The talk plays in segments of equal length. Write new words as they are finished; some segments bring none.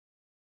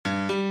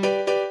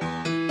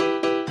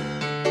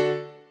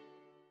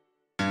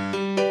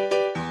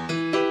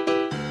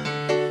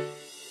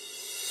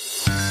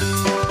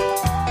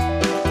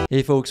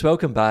Hey folks,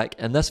 welcome back.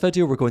 In this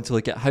video we're going to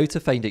look at how to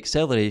find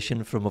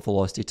acceleration from a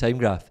velocity time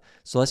graph.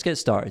 So let's get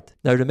started.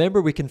 Now remember,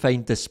 we can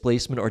find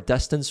displacement or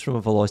distance from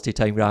a velocity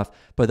time graph,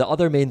 but the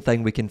other main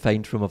thing we can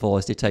find from a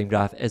velocity time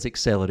graph is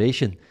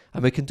acceleration.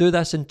 And we can do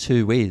this in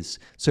two ways.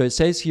 So it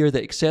says here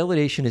that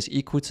acceleration is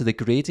equal to the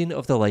gradient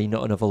of the line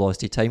on a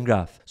velocity time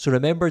graph. So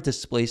remember,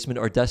 displacement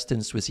or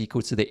distance was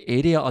equal to the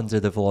area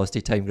under the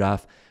velocity time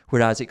graph,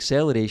 whereas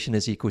acceleration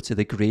is equal to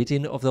the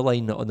gradient of the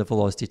line on the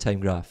velocity time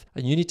graph.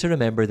 And you need to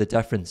remember the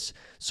difference.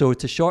 So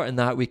to shorten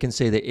that, we can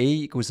say that A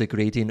equals the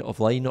gradient of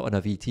line on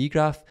a VT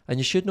graph, and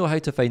you should know how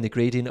to find the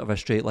gradient of a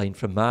straight line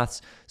from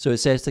maths. So it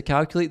says to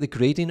calculate the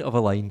gradient of a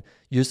line,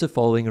 use the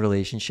following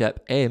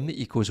relationship: m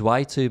equals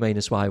y2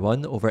 minus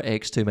y1 over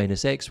x2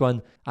 minus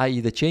x1, i.e.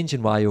 the change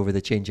in y over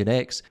the change in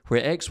x,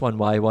 where x1,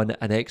 y1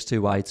 and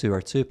x2, y2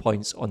 are 2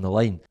 points on the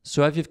line.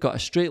 So if you've got a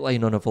straight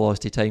line on a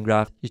velocity time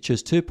graph, you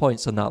choose 2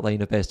 points on that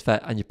line of best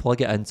fit and you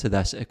plug it into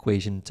this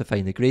equation to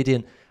find the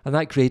gradient, and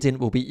that gradient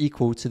will be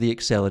equal to the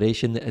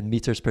acceleration in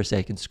meters per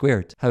second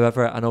squared.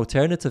 However, an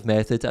alternative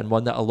method, and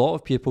one that a lot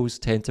of pupils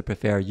tend to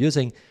prefer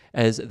using,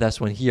 is this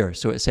one here.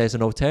 So it says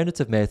an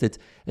alternative method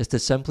is to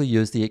simply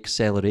use the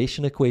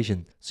acceleration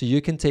equation. So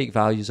you can take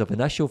values of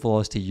initial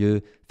velocity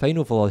u,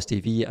 final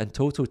velocity v and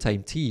total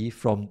time t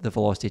from the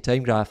velocity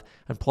time graph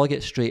and plug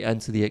it straight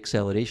into the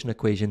acceleration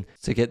equation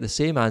to get the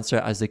same answer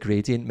as the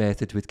gradient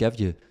method would give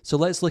you. So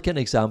let's look at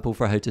an example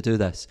for how to do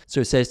this.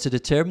 So it says to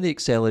determine the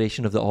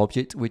acceleration of the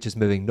object which is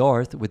moving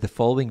north with the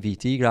following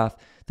VT graph,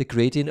 the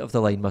gradient of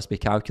the line must be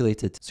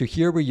calculated. So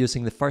here we're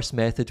using the first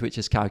method, which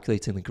is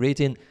calculating the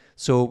gradient.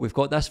 So we've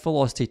got this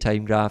velocity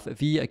time graph,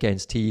 v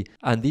against t,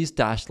 and these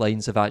dashed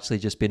lines have actually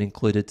just been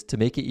included to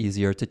make it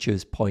easier to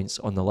choose points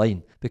on the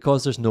line,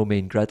 because there's no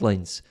main grid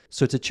lines.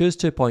 So to choose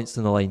 2 points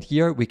on the line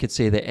here, we could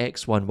say that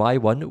x1,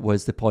 y1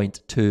 was the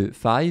point 2,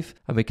 5,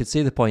 and we could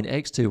say the point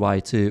x2,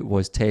 y2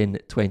 was 10,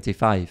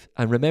 25.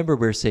 And remember,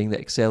 we're saying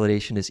that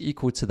acceleration is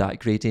equal to that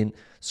gradient,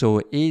 so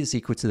a is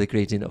equal to the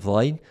gradient of the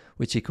line,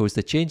 which equals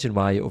the change in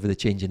y over the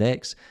change in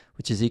x,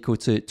 which is equal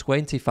to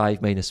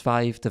 25 minus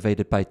 5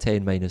 divided by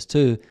 10 minus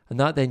 2, and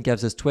that then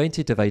gives us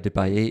 20 divided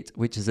by 8,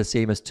 which is the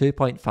same as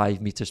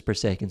 2.5 meters per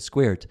second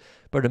squared.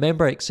 But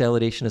remember,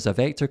 acceleration is a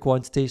vector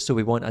quantity, so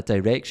we want a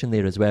direction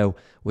there as well,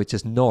 which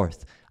is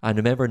north. And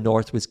remember,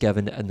 north was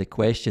given in the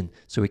question,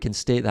 so we can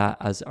state that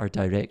as our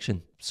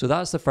direction. So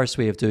that's the first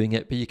way of doing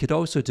it, but you could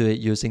also do it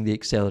using the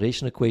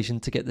acceleration equation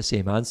to get the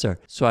same answer.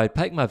 So I'd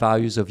pick my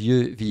values of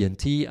u, v and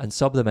t and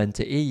sub them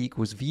into a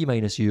equals v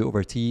minus u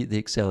over t, the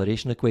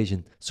acceleration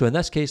equation. So in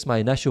this case, my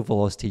initial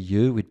velocity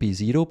u would be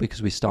 0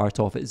 because we start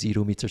off at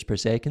 0 meters per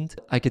second.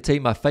 I could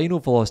take my final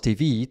velocity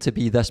v to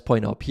be this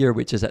point up here,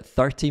 which is at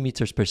 30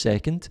 meters per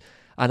second.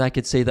 And I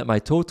could say that my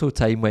total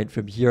time went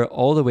from here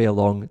all the way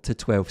along to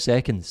 12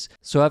 seconds.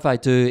 So if I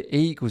do a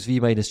equals v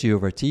minus u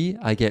over t,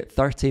 I get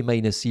 30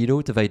 minus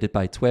 0 divided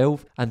by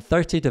 12, and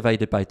 30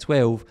 divided by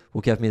 12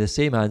 will give me the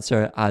same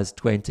answer as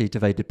 20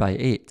 divided by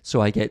 8.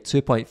 So I get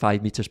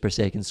 2.5 meters per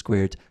second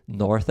squared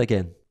north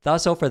again.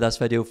 That's all for this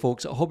video,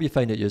 folks. I hope you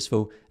found it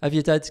useful. If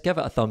you did, give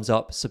it a thumbs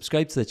up,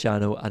 subscribe to the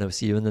channel, and I'll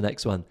see you in the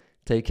next one.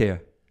 Take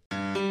care.